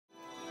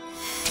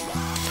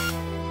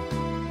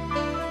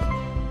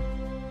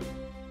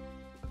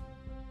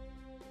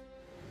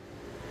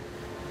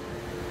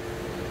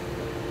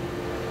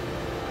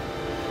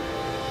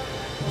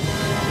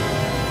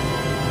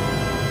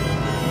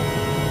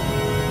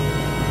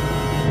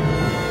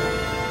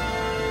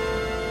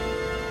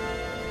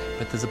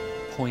But there's a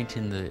point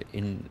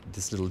in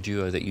this little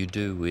duo that you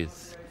do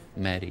with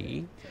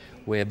Maddie,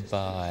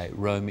 whereby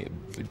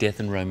Death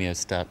and Romeo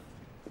start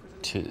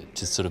to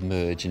sort of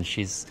merge, and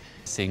she's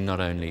seeing not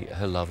only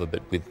her lover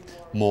but with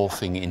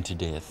morphing into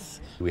death.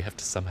 We have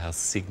to somehow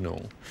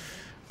signal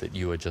that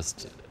you are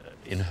just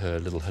in her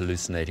little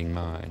hallucinating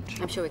mind.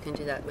 I'm sure we can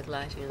do that with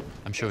lighting.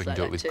 I'm sure we can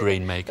do it with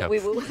green makeup. We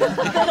will.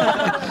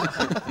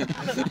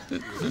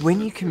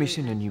 When you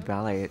commission a new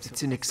ballet,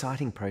 it's an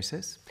exciting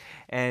process,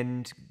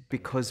 and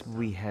because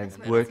we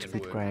have worked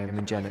with Graeme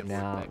and Janet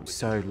now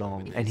so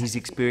long, and his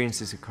experience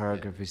as a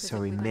choreographer is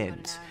so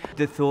immense,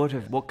 the thought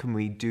of what can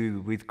we do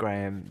with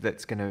Graeme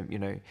that's going to, you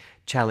know,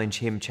 challenge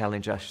him,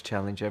 challenge us,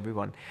 challenge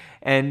everyone.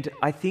 And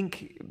I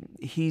think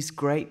his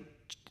great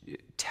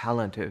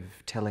talent of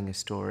telling a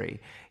story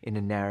in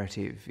a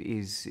narrative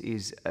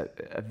is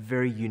a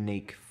very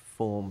unique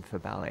form for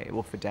ballet,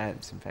 or for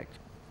dance, in fact.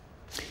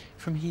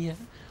 From here,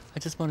 I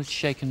just wanted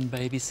shaken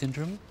baby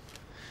syndrome.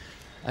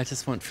 I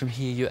just want from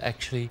here you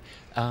actually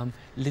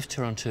lift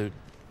her onto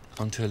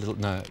a little,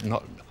 no,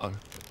 not,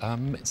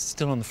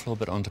 still on the floor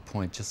but onto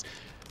point, just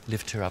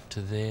lift her up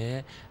to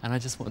there, and I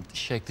just want to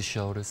shake the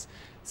shoulders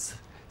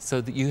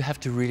so that you have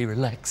to really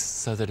relax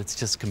so that it's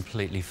just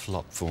completely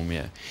flop for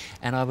me.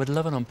 And I would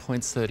love it on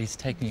points 30s,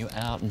 taking you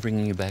out and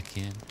bringing you back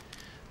in.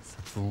 So,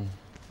 boom.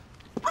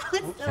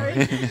 Oh,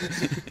 sorry.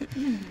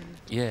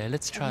 Yeah,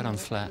 let's try it on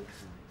flat.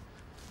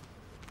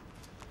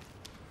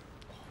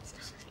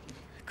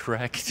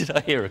 Crack. Did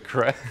I hear a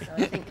crack?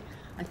 So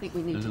I think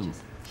we need to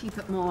just keep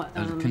it more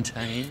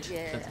contained.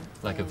 Yeah,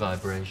 like a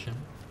vibration.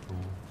 Ooh.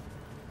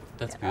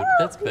 That's beautiful.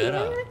 That's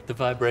better. The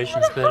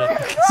vibration's better.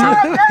 So,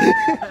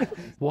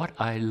 what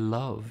I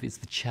love is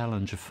the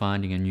challenge of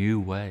finding a new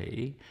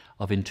way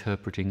of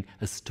interpreting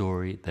a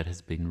story that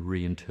has been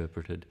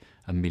reinterpreted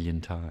a million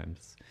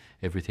times.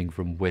 Everything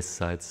from West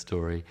Side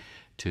Story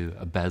to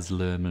a Baz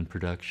Luhrmann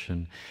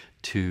production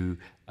to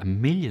a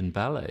million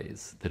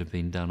ballets that have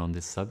been done on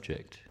this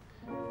subject.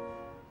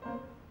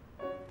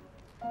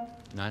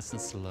 Nice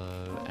and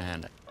slow,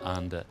 and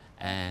under,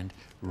 and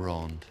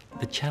rond.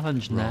 The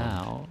challenge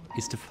now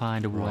is to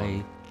find a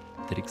way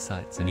that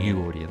excites a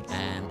new audience.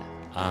 And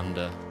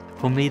under.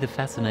 For me, the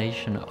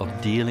fascination of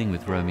dealing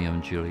with Romeo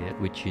and Juliet,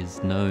 which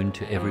is known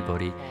to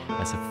everybody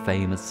as a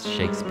famous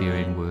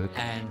Shakespearean work,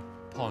 and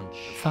ponch.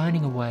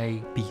 Finding a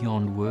way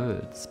beyond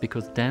words,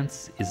 because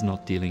dance is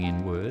not dealing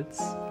in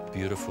words.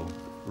 Beautiful.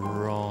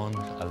 Rond.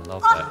 I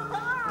love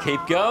that.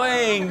 Keep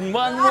going.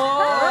 One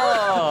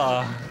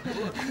more.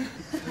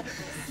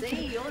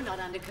 See, you're not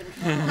under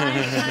control.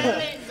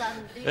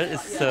 That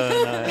is so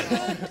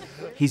nice.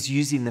 He's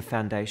using the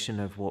foundation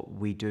of what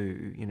we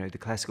do, you know, the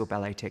classical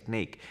ballet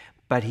technique,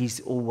 but he's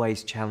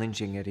always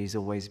challenging it, he's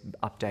always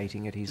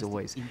updating it, he's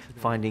always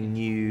finding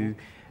new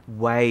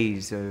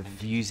ways of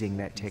using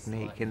that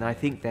technique. And I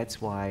think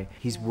that's why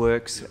his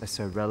works are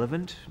so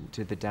relevant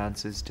to the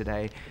dancers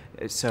today,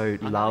 so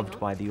loved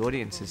by the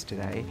audiences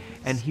today,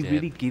 and he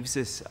really gives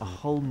us a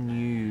whole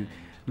new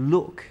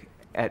look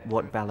at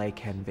what ballet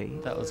can be.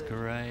 That was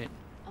great.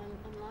 I'm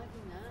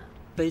liking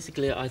that.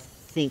 Basically, I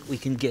think we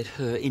can get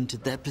her into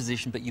that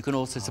position, but you can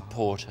also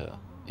support her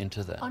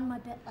into that. On my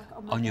belly? Like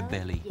on your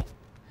belly. Yeah.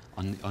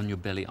 On your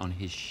belly, on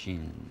his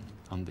shin,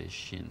 on their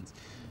shins.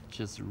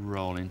 Just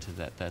roll into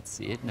that, that's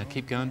it. Now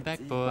keep going back,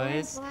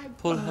 boys.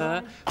 Pull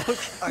her,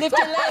 lift your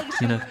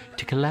legs! You know,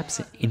 to collapse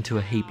into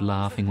a heap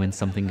laughing when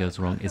something goes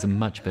wrong is a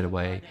much better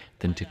way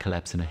than to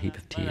collapse in a heap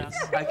of tears.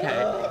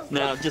 Okay,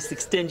 now just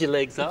extend your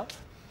legs up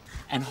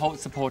and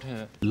support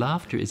her.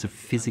 Laughter is a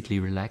physically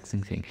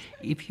relaxing thing.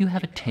 If you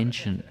have a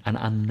tension, an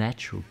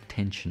unnatural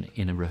tension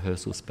in a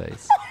rehearsal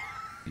space,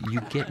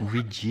 you get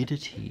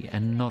rigidity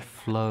and not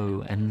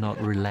flow and not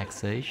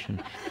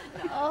relaxation.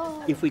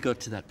 If we got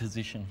to that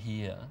position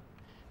here,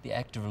 the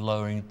act of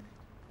lowering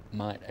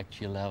might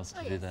actually allow us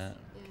to do that.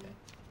 Okay.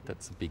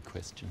 That's a big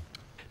question.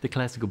 The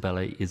classical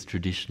ballet is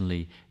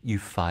traditionally, you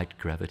fight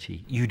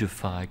gravity, you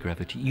defy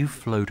gravity, you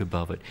float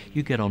above it,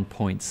 you get on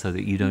points so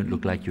that you don't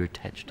look like you're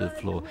attached to the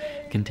floor.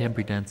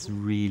 Contemporary dance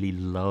really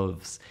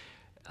loves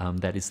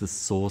that is the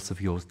source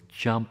of your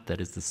jump, that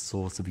is the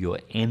source of your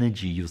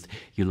energy.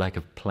 You're like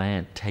a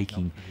plant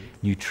taking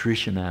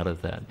nutrition out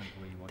of that.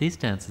 These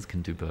dancers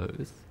can do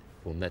both.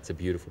 Boom, that's a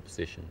beautiful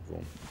position.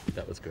 Boom,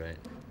 that was great.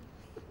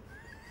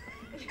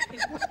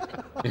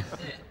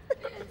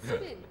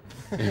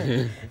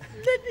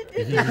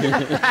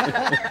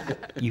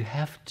 You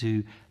have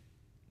to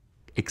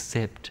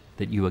accept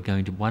that you are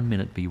going to 1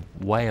 minute be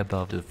way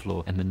above the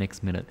floor and the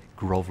next minute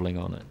groveling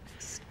on it.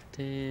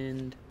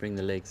 Stand, bring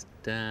the legs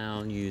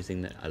down,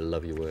 using that. I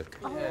love your work.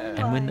 Oh,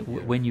 and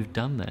when you've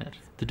done that,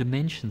 the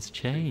dimensions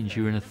change.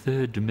 You're in a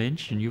third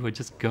dimension. You are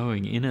just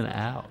going in and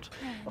out.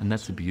 And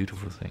that's a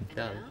beautiful thing.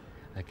 Done.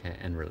 Okay,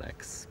 and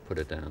relax. Put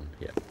it down.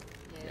 Yeah.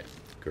 Yeah,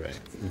 great.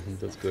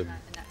 That's good. a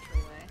natural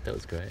way. That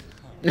was great.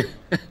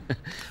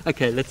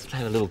 Okay, let's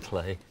have a little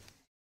play.